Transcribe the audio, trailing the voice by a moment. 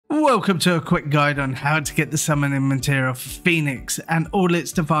Welcome to a quick guide on how to get the summoning material for Phoenix and all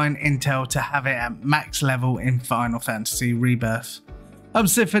its divine intel to have it at max level in Final Fantasy Rebirth. I'm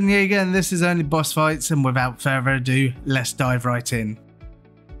Sifan Yeager and this is only boss fights, and without further ado, let's dive right in.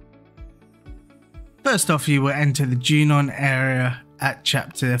 First off, you will enter the Junon area at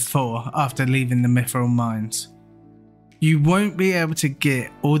chapter 4 after leaving the Mithril Mines. You won't be able to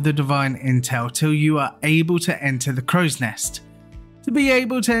get all the divine intel till you are able to enter the Crow's Nest. To be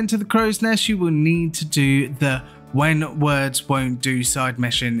able to enter the Crow's Nest, you will need to do the When Words Won't Do side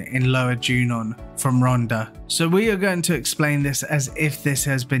mission in Lower Junon from Rhonda. So we are going to explain this as if this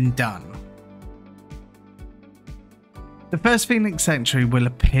has been done. The first Phoenix Sanctuary will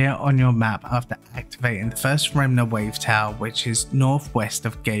appear on your map after activating the first Remnant Wave Tower, which is northwest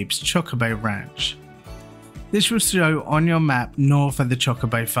of Gabe's Chocobo Ranch. This will show on your map north of the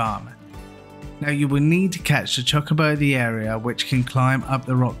Chocobo Farm. Now you will need to catch the Chocobo of the area, which can climb up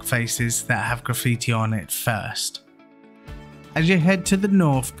the rock faces that have graffiti on it first. As you head to the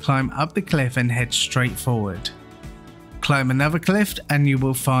north, climb up the cliff and head straight forward. Climb another cliff and you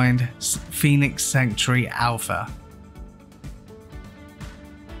will find Phoenix Sanctuary Alpha.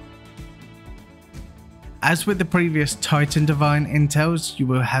 As with the previous Titan Divine Intels, you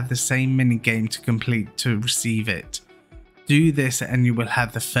will have the same minigame to complete to receive it. Do this and you will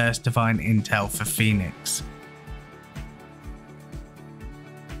have the first Divine Intel for Phoenix.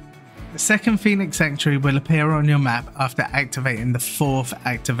 The second Phoenix Sanctuary will appear on your map after activating the fourth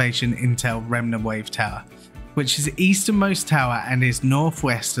Activation Intel Remnant Wave Tower, which is the easternmost tower and is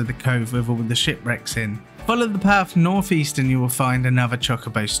northwest of the cove with all the shipwrecks in. Follow the path northeast and you will find another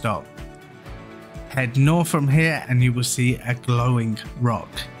Chocobo stop. Head north from here and you will see a glowing rock.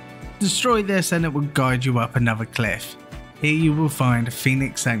 Destroy this and it will guide you up another cliff. Here you will find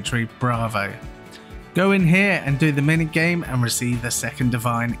Phoenix Sanctuary Bravo. Go in here and do the minigame and receive the second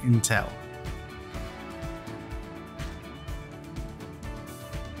Divine Intel.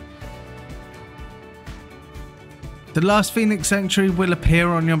 The last Phoenix Sanctuary will appear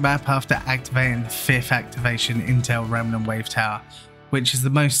on your map after activating the fifth Activation Intel Remnant Wave Tower, which is the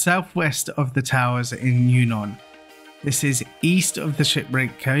most southwest of the towers in Junon. This is east of the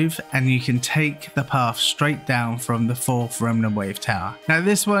Shipwreck Cove and you can take the path straight down from the 4th Remnant Wave Tower. Now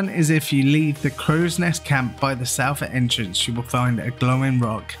this one is if you leave the Crow's Nest camp by the south entrance, you will find a glowing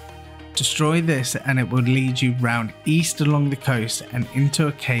rock. Destroy this and it will lead you round east along the coast and into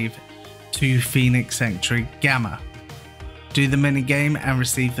a cave to Phoenix Sanctuary Gamma. Do the minigame and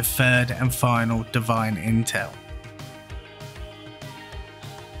receive the third and final Divine Intel.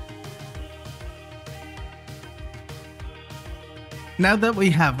 Now that we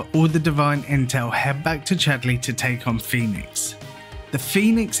have all the Divine Intel, head back to Chadley to take on Phoenix. The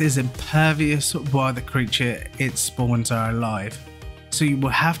Phoenix is impervious while the creature it spawns are alive, so you will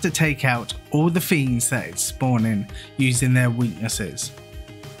have to take out all the fiends that it's spawning using their weaknesses.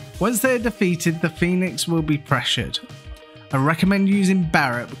 Once they are defeated, the Phoenix will be pressured. I recommend using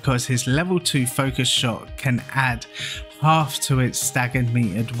Barrett because his level 2 focus shot can add half to its staggered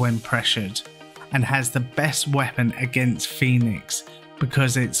metered when pressured, and has the best weapon against Phoenix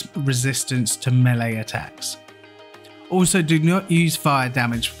because it's resistance to melee attacks. Also, do not use fire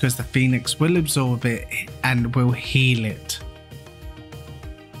damage because the Phoenix will absorb it and will heal it.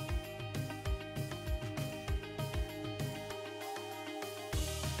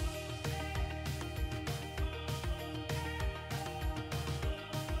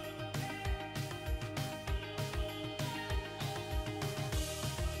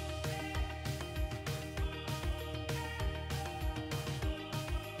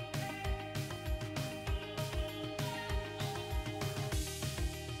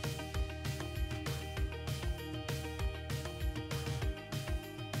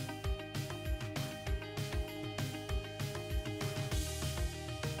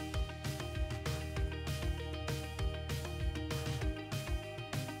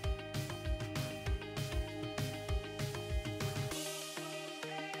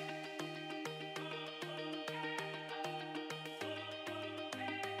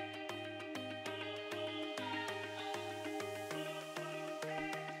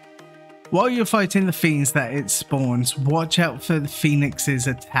 While you're fighting the fiends that it spawns, watch out for the Phoenix's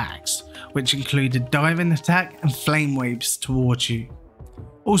attacks, which include a diving attack and flame waves towards you.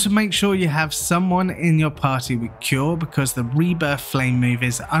 Also make sure you have someone in your party with Cure because the Rebirth flame move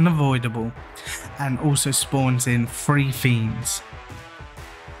is unavoidable and also spawns in 3 fiends.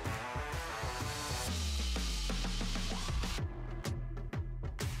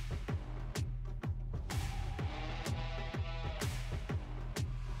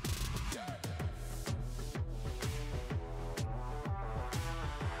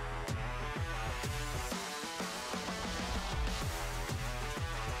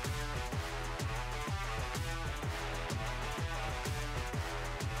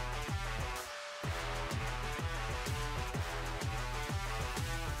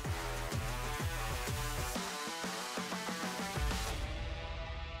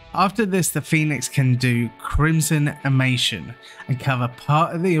 After this, the Phoenix can do Crimson Emission and cover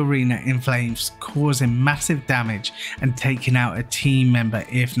part of the arena in flames, causing massive damage and taking out a team member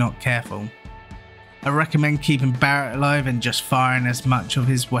if not careful. I recommend keeping Barrett alive and just firing as much of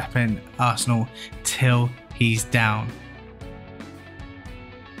his weapon arsenal till he's down.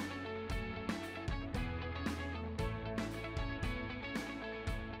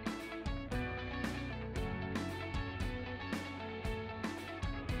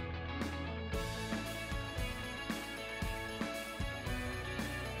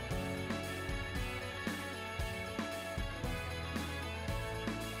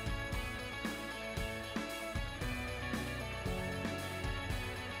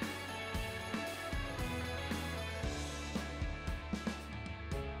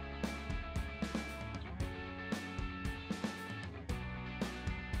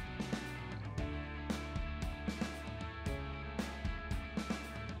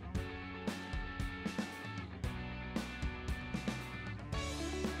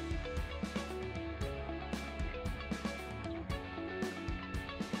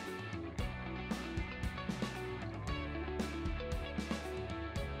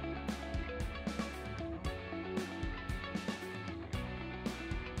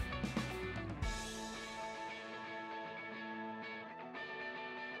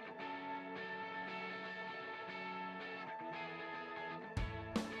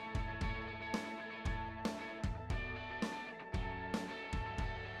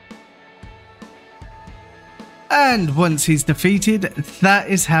 And once he's defeated, that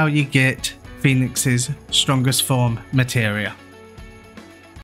is how you get Phoenix's strongest form, materia.